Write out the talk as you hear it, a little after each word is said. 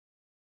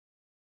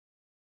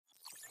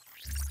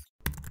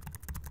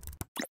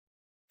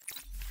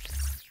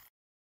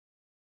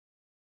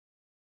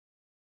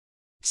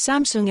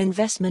Samsung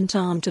investment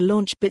arm to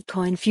launch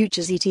Bitcoin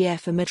Futures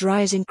ETF amid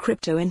rising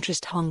crypto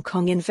interest. Hong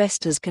Kong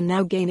investors can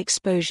now gain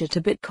exposure to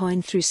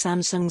Bitcoin through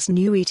Samsung's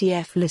new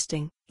ETF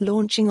listing,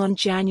 launching on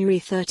January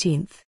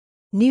 13.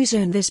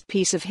 NewsZone. This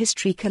piece of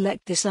history.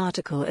 Collect this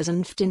article as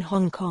announced in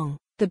Hong Kong.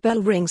 The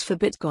bell rings for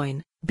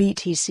Bitcoin,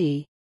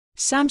 BTC.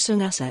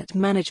 Samsung Asset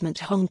Management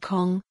Hong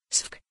Kong,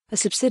 SFC, a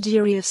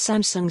subsidiary of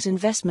Samsung's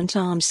investment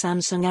arm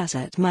Samsung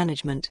Asset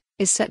Management,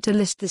 is set to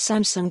list the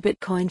Samsung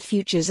Bitcoin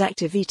Futures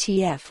Active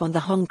ETF on the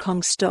Hong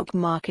Kong stock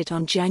market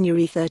on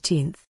January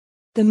 13.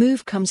 The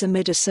move comes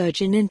amid a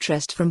surge in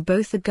interest from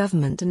both the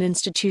government and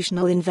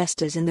institutional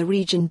investors in the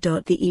region.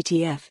 The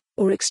ETF,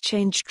 or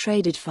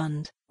exchange-traded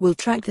fund, will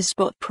track the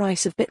spot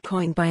price of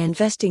Bitcoin by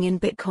investing in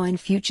Bitcoin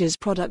futures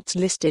products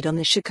listed on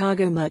the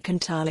Chicago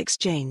Mercantile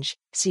Exchange,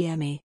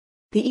 CME.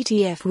 The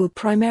ETF will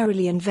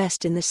primarily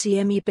invest in the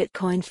CME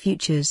Bitcoin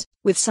futures,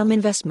 with some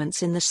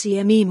investments in the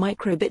CME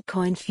Micro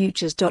Bitcoin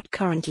futures.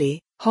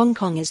 Currently, Hong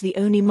Kong is the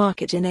only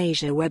market in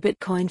Asia where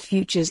Bitcoin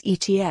futures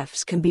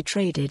ETFs can be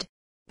traded.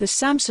 The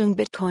Samsung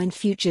Bitcoin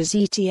Futures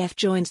ETF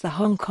joins the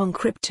Hong Kong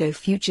Crypto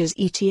Futures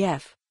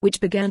ETF,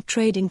 which began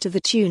trading to the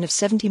tune of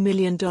 $70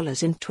 million in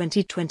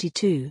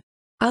 2022.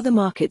 Other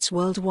markets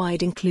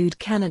worldwide include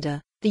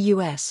Canada, the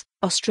US,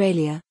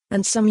 Australia,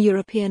 and some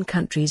European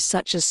countries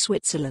such as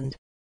Switzerland.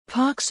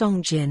 Park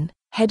Song-jin,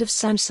 head of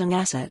Samsung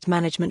Asset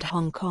Management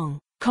Hong Kong,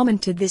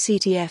 commented this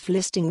ETF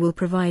listing will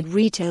provide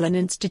retail and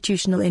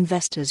institutional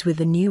investors with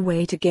a new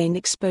way to gain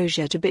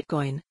exposure to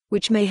Bitcoin,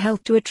 which may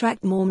help to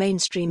attract more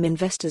mainstream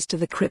investors to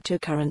the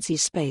cryptocurrency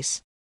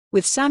space.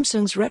 With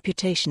Samsung's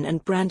reputation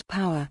and brand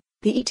power,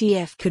 the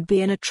ETF could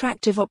be an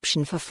attractive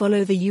option.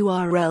 Follow the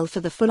URL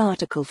for the full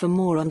article. For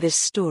more on this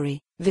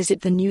story,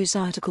 visit the news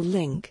article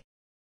link.